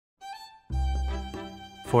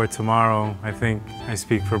for tomorrow. I think I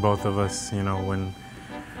speak for both of us, you know, when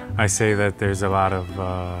I say that there's a lot of,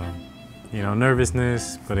 you know,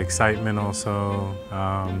 nervousness, but excitement also.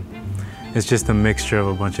 It's just a mixture of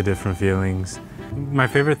a bunch of different feelings. My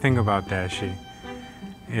favorite thing about Dashi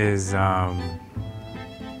is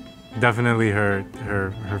definitely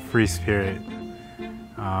her free spirit.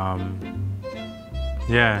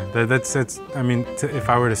 Yeah, that's I mean, if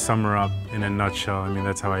I were to sum her up in a nutshell, I mean,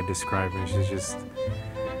 that's how I describe her. She's just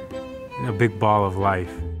a big ball of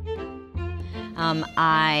life.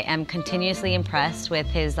 I am continuously impressed with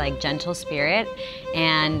his gentle spirit,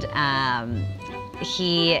 and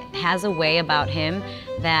he has a way about him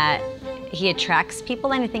that he attracts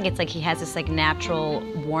people, and I think it's like he has this natural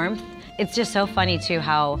warmth. It's just so funny too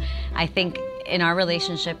how I think in our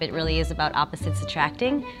relationship it really is about opposites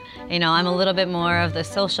attracting. You know, I'm a little bit more of the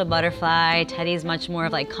social butterfly. Teddy's much more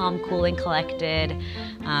of calm, cool, and collected.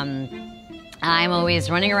 I'm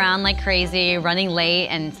always running around like crazy, running late,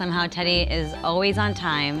 and somehow Teddy is always on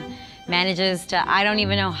time, manages to, I don't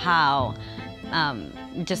even know how,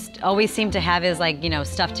 just always seem to have his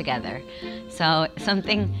stuff together. So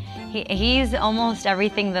he's almost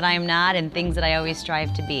everything that I'm not and things that I always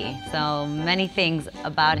strive to be. So many things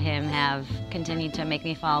about him have continued to make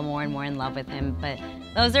me fall more and more in love with him, but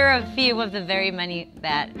those are a few of the very many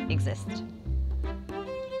that exist.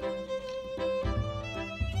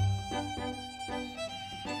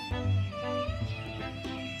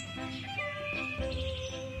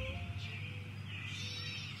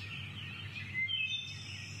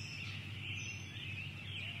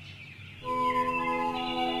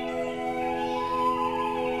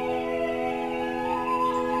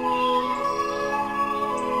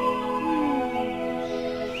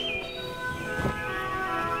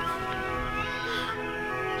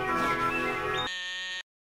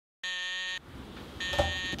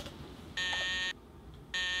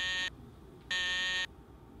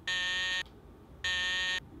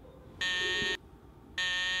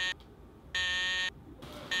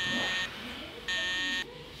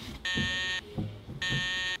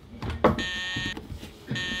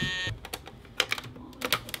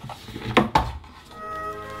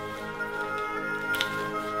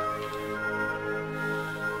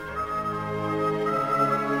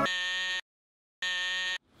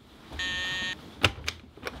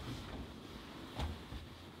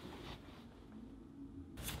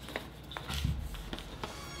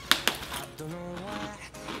 Don't know why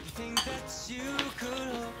you think that you could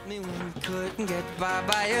help me when you couldn't get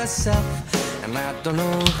by yourself. And I don't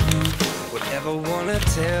know who would ever want to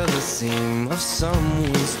tell the seam of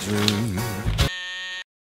someone's dream.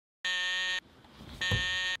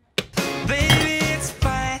 Baby, it's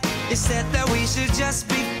fine. You said that we should just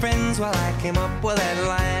be friends. Well, I came up with that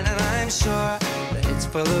line, and I'm sure that it's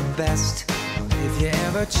for the best. If you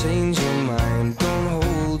ever change your mind, don't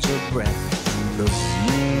hold your breath. Look,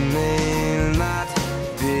 you may not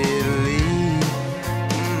believe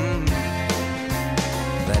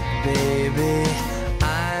that, baby,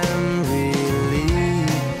 I'm relieved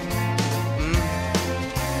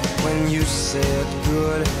when you said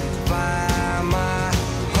goodbye. My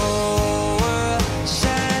whole world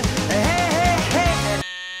shined. Hey, hey, hey.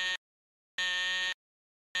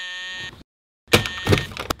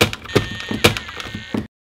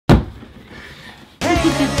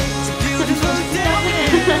 It's a beautiful day.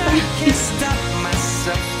 Can't stop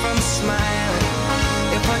myself from smiling.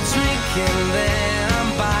 If I drink in there, I'm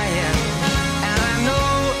buying, and I know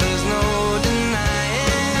there's no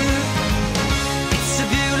denying. It's a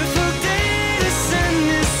beautiful day. The sun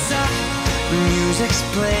is up, the music's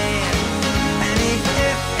playing, and if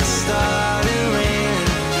it started raining,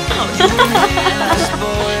 you wouldn't hear this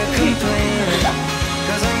boy complaining.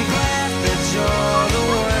 'Cause I'm glad that you're the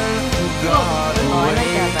one who got away. Oh, I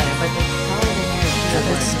like that better, but the color in here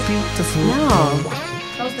is It's beautiful. No.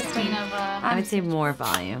 That was the queen of I would say more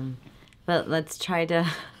volume, but let's try to.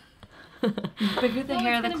 bigger the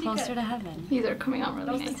hair, the closer to heaven. These are coming out really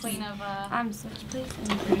That was nice. the queen of I'm such pleased.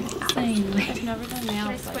 I've never done Should I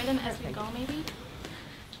nails. spray them as we go, maybe?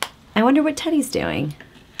 I wonder what Teddy's doing.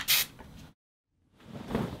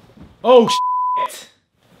 Oh, shit!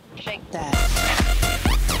 Shake that.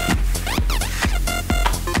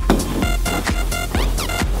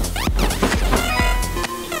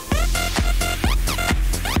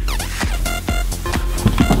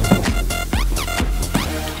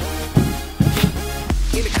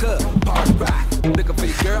 In the club, party rock. Looking for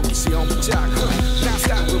your girl, she on the jock. Now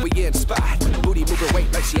stop when we in the spot. Booty moving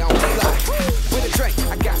weight like she on the fly. With a drink,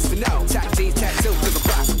 I got to know. Tight jeans, tattoo, cause I'm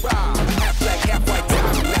rock and roll. Half black, half white,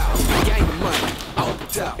 time now. Gang of money, on the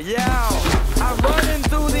top. Yo, I'm running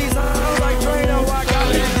through these halls like Drano. I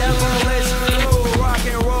got it.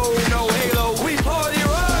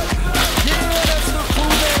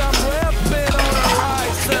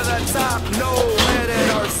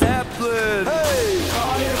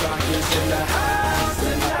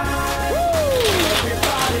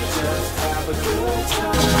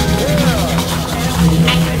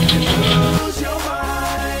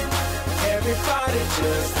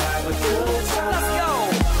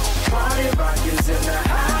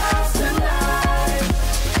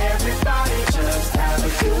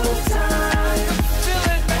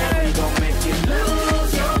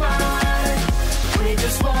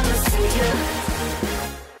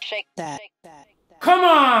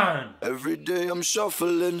 day I'm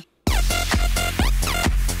shuffling.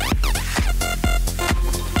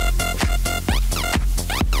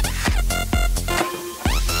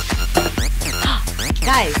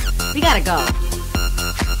 Guys, we gotta go.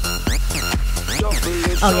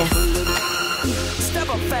 Oh, yes. Step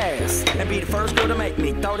up fast and be the first girl to make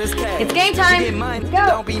me throw this cash. It's game time. You get mine, Let's go.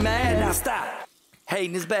 don't be mad, now stop.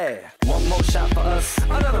 Hating is bad. One more shot for us,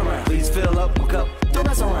 another round. Please fill up my cup, don't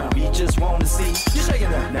mess around. We just wanna see you shaking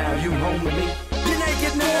that. Now you home with me. You're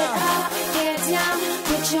naked now. Get down,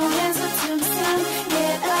 put your hands up to the sun.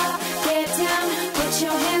 Get up, get down, put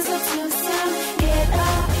your hands up to the sun. Get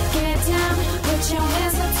up, get down, put your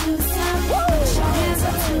hands up to the sun. Put your hands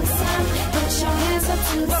up to the sun. Put your hands up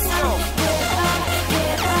to the sun. Get up,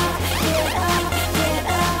 get up, get up, get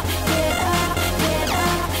up, get up, get up, get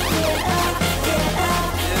up, get up,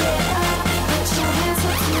 get up. Put your hands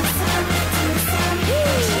up to the sun, to the sun.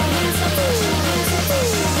 Put your hands up, put your hands up, put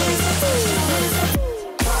your hands up, put your hands up.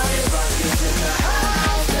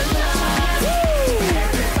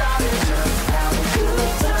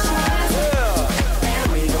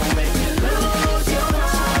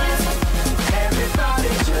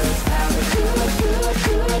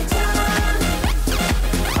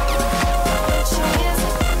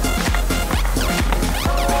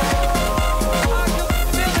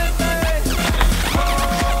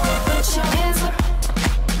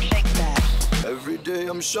 Every day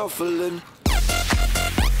I'm shuffling.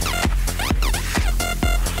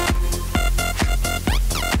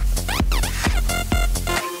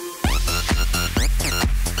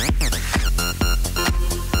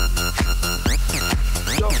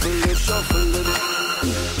 Shuffling, shuffling.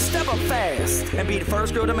 Step up fast and be the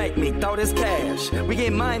first girl to make me throw this cash. We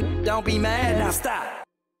get mine, don't be mad, now stop.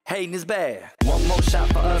 Hating is bad. One more shot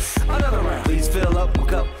for us, another round. Please fill up my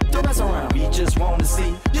cup, don't mess around. We just wanna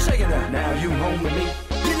see you shaking that. Now you home with me.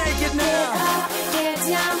 You're naked now. Get up, get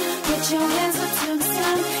down, put your hands up to the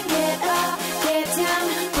sun. Get up, get down,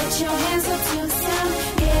 put your hands up to the sun.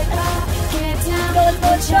 Get up, get down,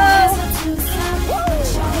 put your hands up to the sun. Put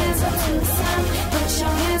your hands up to the sun. Put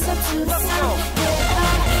your hands up to the sun. Get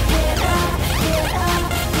up, get up, get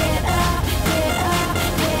up, get up, get up, get up,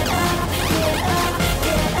 get up,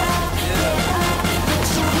 get up, get up. Put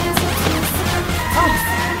your hands up to the sun.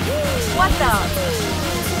 What the?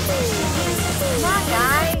 Come on,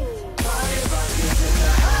 guys.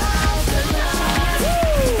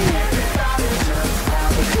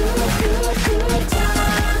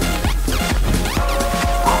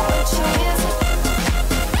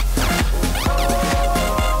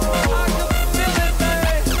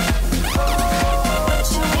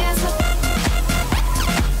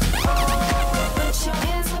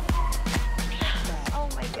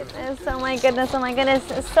 Oh my goodness, oh my goodness.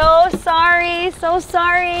 So sorry, so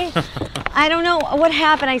sorry. I don't know what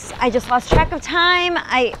happened. I just lost track of time.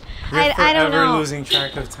 I don't know. Losing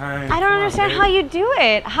track of time. I don't understand how you do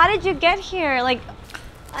it. How did you get here? Like,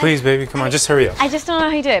 Please, baby, come on, just hurry up. I just don't know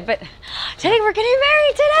how you do it. But Teddy, we're getting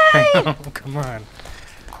married today. Oh, come on.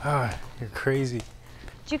 Oh, you're crazy.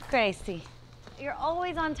 You crazy. You're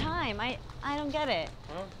always on time. I don't get it.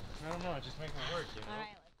 Well, I don't know. Just make it work, you know? All right.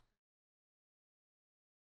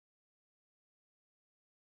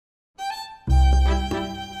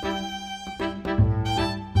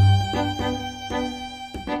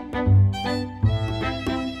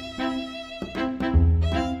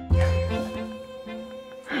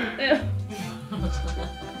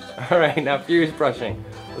 All right, now furious brushing.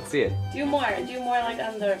 Let's see it. Do more like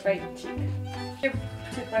on the right cheek. Get your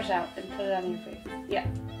toothbrush out and put it on your face. Yeah.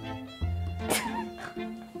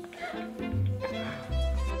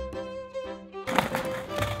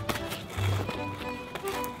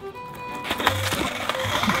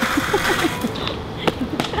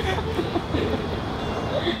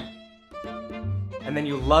 And then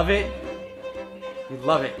you love it. You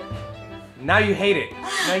love it. Now you hate it.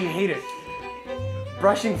 Now you hate it.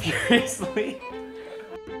 Brushing furiously.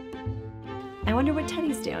 I wonder what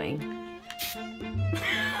Teddy's doing.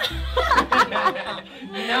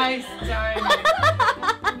 Nice timing.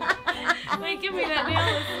 Wait, give me that nail.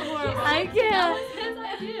 It's horrible. I can't. His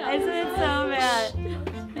idea. I said it so bad.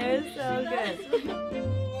 It was so good.